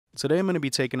Today I'm going to be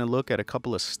taking a look at a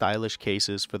couple of stylish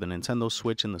cases for the Nintendo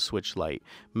Switch and the Switch Lite,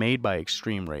 made by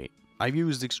ExtremeRate. I've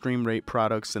used ExtremeRate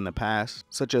products in the past,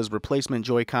 such as replacement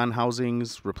Joy-Con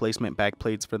housings, replacement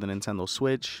backplates for the Nintendo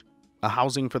Switch, a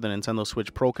housing for the Nintendo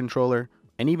Switch Pro controller,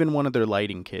 and even one of their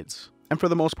lighting kits. And for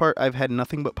the most part, I've had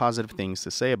nothing but positive things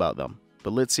to say about them.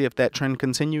 But let's see if that trend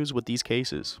continues with these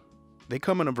cases. They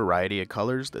come in a variety of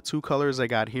colors. The two colors I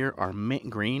got here are mint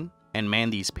green and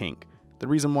Mandy's pink. The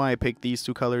reason why I picked these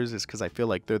two colors is because I feel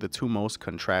like they're the two most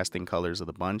contrasting colors of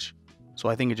the bunch, so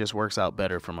I think it just works out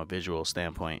better from a visual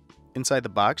standpoint. Inside the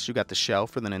box, you got the shell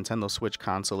for the Nintendo Switch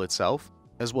console itself,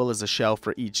 as well as a shell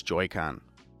for each Joy-Con.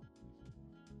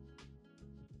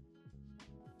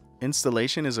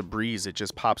 Installation is a breeze, it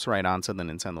just pops right onto the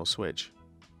Nintendo Switch.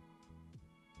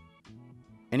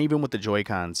 And even with the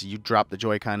Joy-Cons, you drop the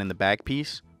Joy-Con in the back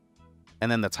piece,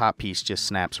 and then the top piece just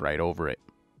snaps right over it.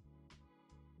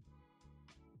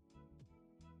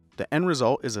 The end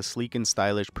result is a sleek and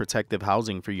stylish protective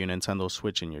housing for your Nintendo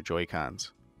Switch and your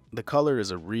Joy-Cons. The color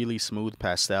is a really smooth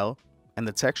pastel, and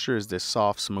the texture is this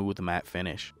soft, smooth matte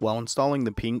finish. While installing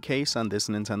the pink case on this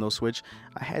Nintendo Switch,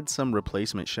 I had some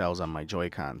replacement shells on my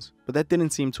Joy-Cons, but that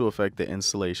didn't seem to affect the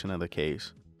installation of the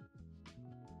case.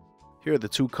 Here are the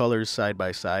two colors side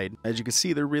by side. As you can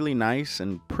see, they're really nice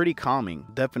and pretty calming,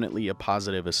 definitely a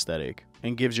positive aesthetic,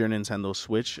 and gives your Nintendo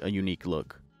Switch a unique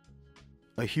look.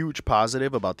 A huge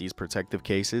positive about these protective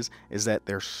cases is that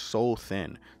they're so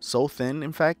thin. So thin,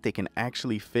 in fact, they can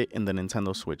actually fit in the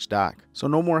Nintendo Switch dock. So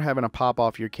no more having to pop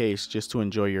off your case just to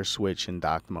enjoy your Switch in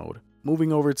docked mode.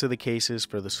 Moving over to the cases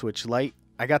for the Switch Lite,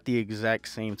 I got the exact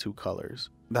same two colors.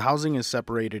 The housing is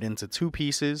separated into two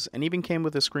pieces and even came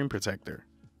with a screen protector.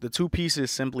 The two pieces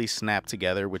simply snap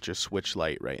together with your Switch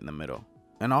Lite right in the middle,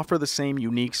 and offer the same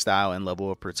unique style and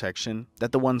level of protection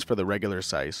that the ones for the regular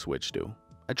size Switch do.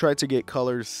 I tried to get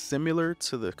colors similar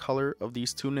to the color of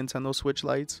these two Nintendo Switch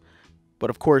Lites, but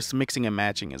of course mixing and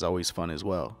matching is always fun as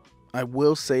well. I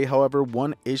will say, however,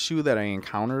 one issue that I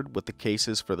encountered with the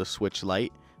cases for the Switch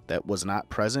Lite that was not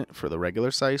present for the regular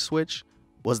size Switch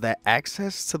was that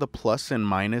access to the plus and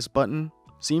minus button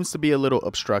seems to be a little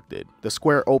obstructed. The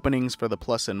square openings for the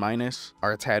plus and minus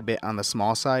are a tad bit on the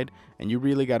small side, and you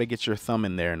really got to get your thumb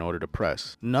in there in order to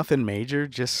press. Nothing major,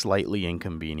 just slightly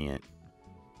inconvenient.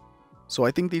 So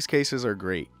I think these cases are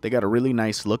great. They got a really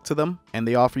nice look to them, and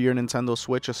they offer your Nintendo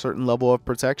Switch a certain level of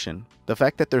protection. The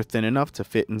fact that they're thin enough to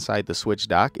fit inside the Switch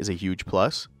dock is a huge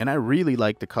plus, and I really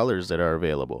like the colors that are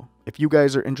available. If you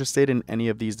guys are interested in any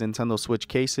of these Nintendo Switch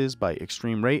cases by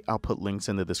ExtremeRate, I'll put links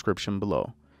in the description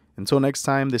below. Until next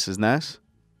time, this is Ness,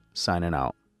 signing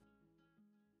out.